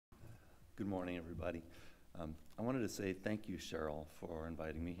Good morning, everybody. I wanted to say thank you, Cheryl, for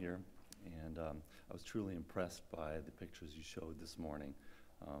inviting me here. And I was truly impressed by the pictures you showed this morning.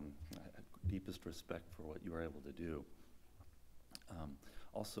 I have deepest respect for what you were able to do.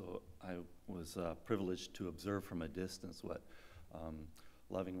 Also, I was privileged to observe from a distance what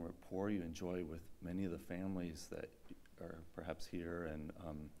loving rapport you enjoy with many of the families that are perhaps here and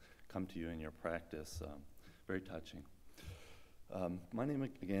come to you in your practice. Very touching. My name,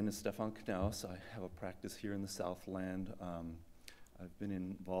 again, is Stefan Knauss. I have a practice here in the Southland. I've been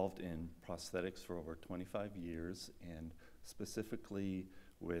involved in prosthetics for over 25 years, and specifically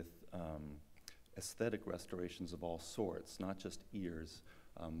with aesthetic restorations of all sorts, not just ears,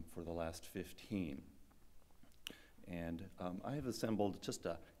 for the last 15. And I have assembled just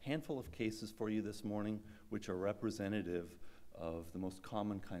a handful of cases for you this morning, which are representative of the most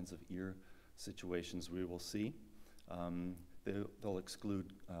common kinds of ear situations we will see. They'll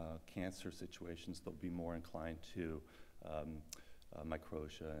exclude cancer situations. They'll be more inclined to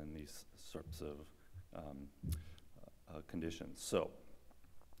microtia and these sorts of conditions. So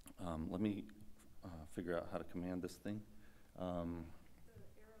let me figure out how to command this thing.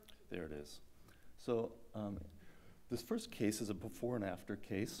 There it is. So this first case is a before and after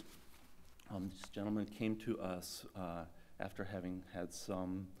case. This gentleman came to us after having had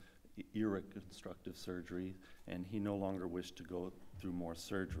some ear reconstructive surgery, and he no longer wished to go through more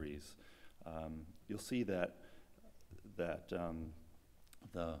surgeries. You'll see that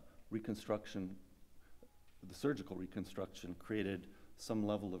the reconstruction, the surgical reconstruction, created some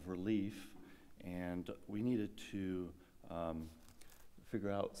level of relief, and we needed to figure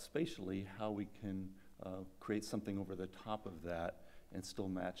out spatially how we can create something over the top of that and still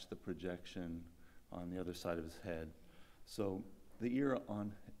match the projection on the other side of his head. So the ear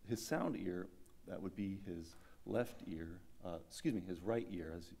on his sound ear, that would be his left ear, his right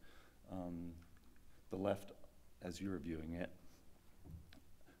ear, as the left as you're viewing it,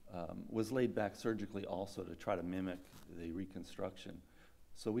 was laid back surgically also to try to mimic the reconstruction.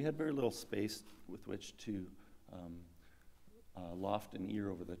 So we had very little space with which to loft an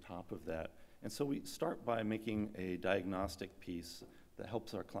ear over the top of that. And so we start by making a diagnostic piece that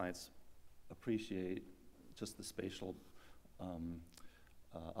helps our clients appreciate just the spatial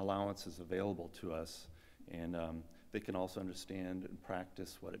allowances available to us, and they can also understand and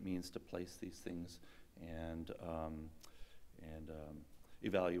practice what it means to place these things and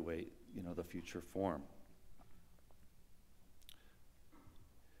evaluate, the future form.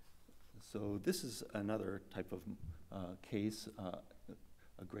 So this is another type of case,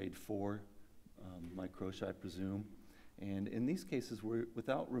 a grade 4 microtia, I presume, and in these cases, we're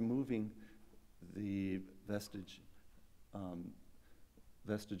without removing the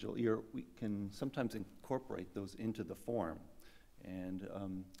vestigial ear, we can sometimes incorporate those into the form. And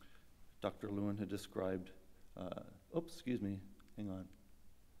Dr. Lewin had described, oops, excuse me, hang on.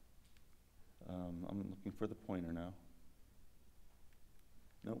 I'm looking for the pointer now.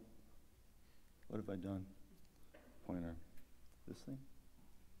 Nope. What have I done? Pointer. This thing?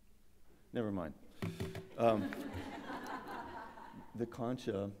 Never mind. The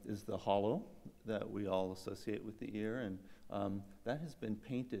concha is the hollow that we all associate with the ear, and that has been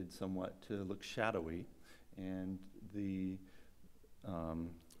painted somewhat to look shadowy, and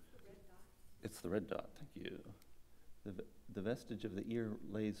it's the red dot, thank you. The vestige of the ear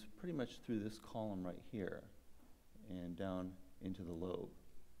lays pretty much through this column right here and down into the lobe.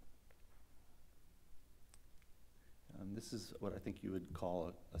 This is what I think you would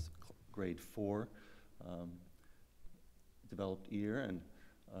call a grade 4 developed ear, and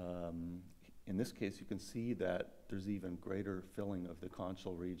in this case you can see that there's even greater filling of the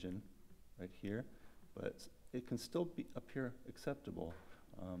conchal region right here, but it can still appear acceptable.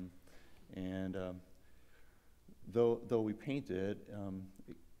 Though we paint it,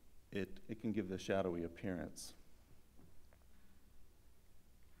 it can give the shadowy appearance.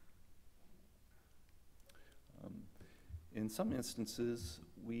 In some instances,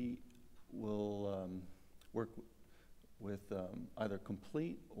 we will work with either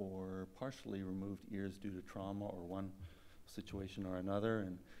complete or partially removed ears due to trauma or one situation or another.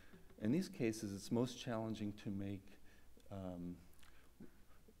 And in these cases, it's most challenging to make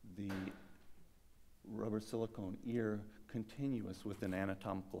the rubber silicone ear continuous with an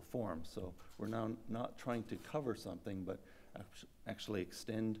anatomical form. So we're now not trying to cover something, but actually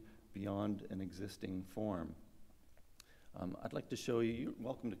extend beyond an existing form. I'd like to show you, you're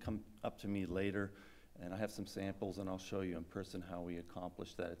welcome to come up to me later, and I have some samples, and I'll show you in person how we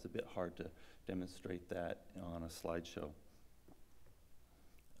accomplish that. It's a bit hard to demonstrate that on a slideshow.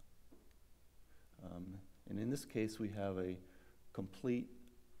 And in this case, we have a complete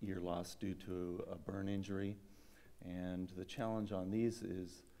ear loss due to a burn injury. And the challenge on these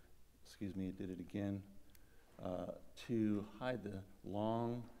is, excuse me, I did it again, to hide the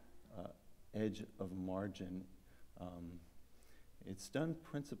long edge of margin. It's done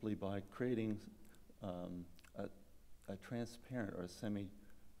principally by creating a transparent or a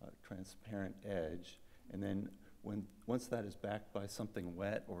semi-transparent edge, and then once that is backed by something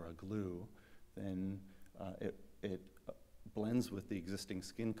wet or a glue, then it blends with the existing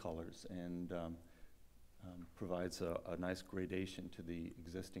skin colors and provides a nice gradation to the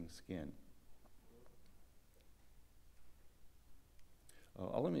existing skin.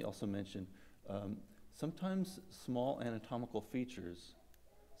 Let me also mention, sometimes small anatomical features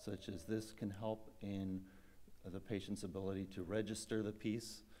such as this can help in the patient's ability to register the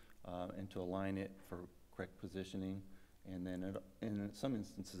piece and to align it for correct positioning. And then in some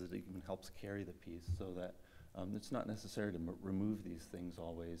instances, it even helps carry the piece so that it's not necessary to remove these things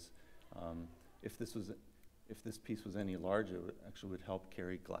always. If this piece was any larger, it actually would help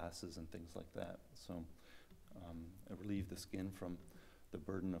carry glasses and things like that. So relieve the skin from the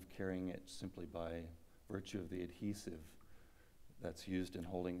burden of carrying it simply by virtue of the adhesive that's used in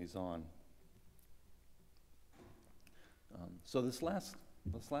holding these on. So this last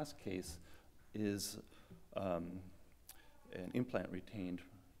case is an implant retained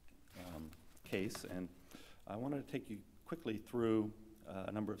case, and I wanted to take you quickly through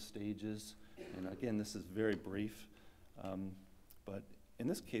a number of stages. And again, this is very brief, but in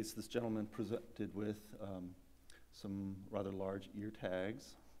this case, this gentleman presented with some rather large ear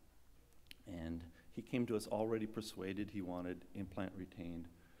tags, and he came to us already persuaded he wanted implant retained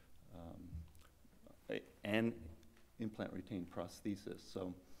and implant retained prosthesis.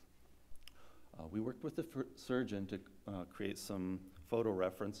 So we worked with the surgeon to create some photo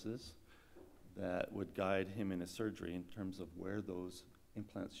references that would guide him in his surgery in terms of where those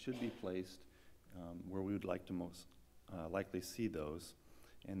implants should be placed, where we would like to most likely see those.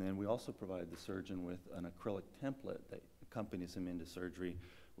 And then we also provide the surgeon with an acrylic template that accompanies him into surgery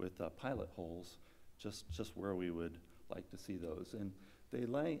with pilot holes, just where we would like to see those. And they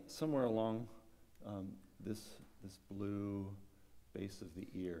lay somewhere along this blue base of the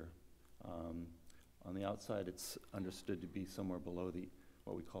ear. On the outside, it's understood to be somewhere below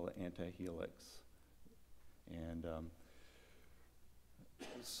what we call the antihelix. And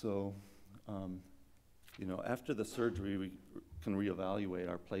after the surgery, we can reevaluate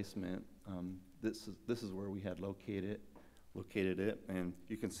our placement. This is where we had located it, and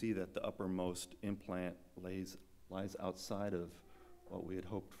you can see that the uppermost implant lies outside of what we had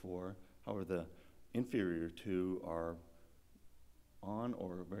hoped for. However, the inferior two are on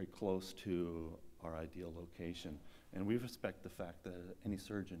or very close to our ideal location. And we respect the fact that any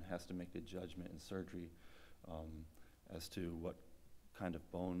surgeon has to make a judgment in surgery as to what kind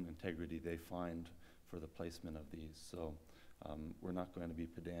of bone integrity they find for the placement of these. So we're not going to be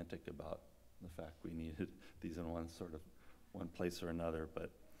pedantic about the fact we needed these in one place or another,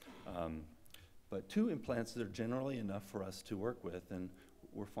 but two implants are generally enough for us to work with, and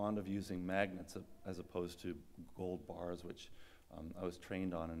we're fond of using magnets as opposed to gold bars, which I was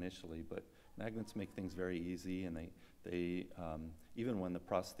trained on initially, but magnets make things very easy, and they even when the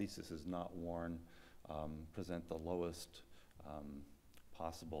prosthesis is not worn, present the lowest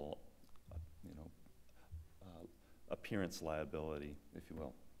possible appearance liability, if you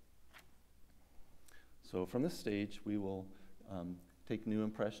will. So from this stage, we will take new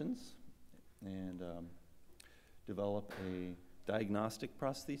impressions and develop a diagnostic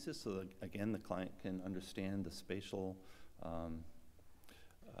prosthesis so that, again, the client can understand the spatial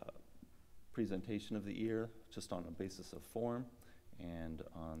presentation of the ear just on a basis of form and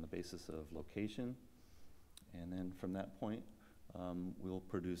on the basis of location. And then from that point, we'll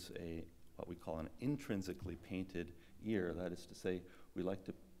produce what we call an intrinsically painted ear. That is to say, we like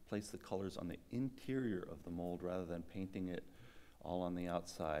to place the colors on the interior of the mold rather than painting it all on the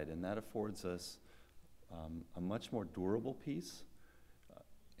outside. And that affords us a much more durable piece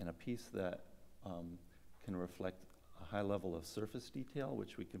and a piece that can reflect a high level of surface detail,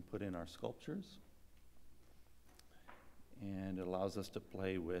 which we can put in our sculptures. And it allows us to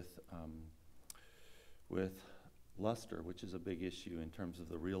play with luster, which is a big issue in terms of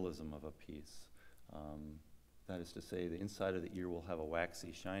the realism of a piece. That is to say, the inside of the ear will have a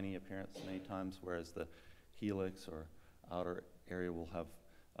waxy, shiny appearance many times, whereas the helix or outer area will have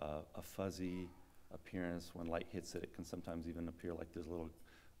a fuzzy appearance. When light hits it, it can sometimes even appear like there's a little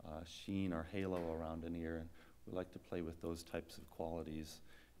sheen or halo around an ear. And we like to play with those types of qualities.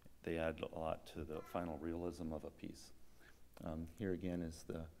 They add a lot to the final realism of a piece. Here again is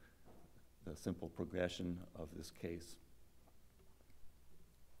the simple progression of this case.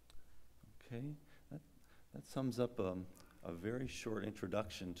 Okay, that sums up a very short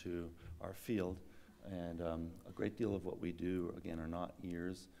introduction to our field, and a great deal of what we do, again, are not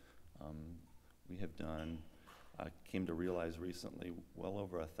ears. We have done, I came to realize recently, well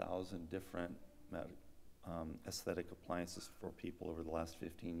over 1,000 different aesthetic appliances for people over the last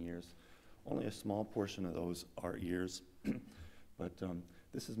 15 years. Only a small portion of those are ears, but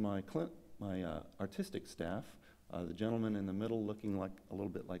this is my artistic staff. The gentleman in the middle, looking like a little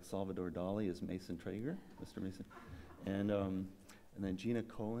bit like Salvador Dali, is Mason Traeger, Mr. Mason, and then Gina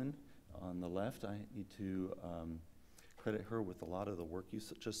Cohen on the left. I need to credit her with a lot of the work you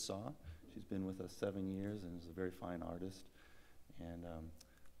just saw. She's been with us 7 years and is a very fine artist. And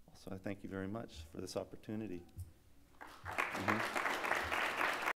also, I thank you very much for this opportunity.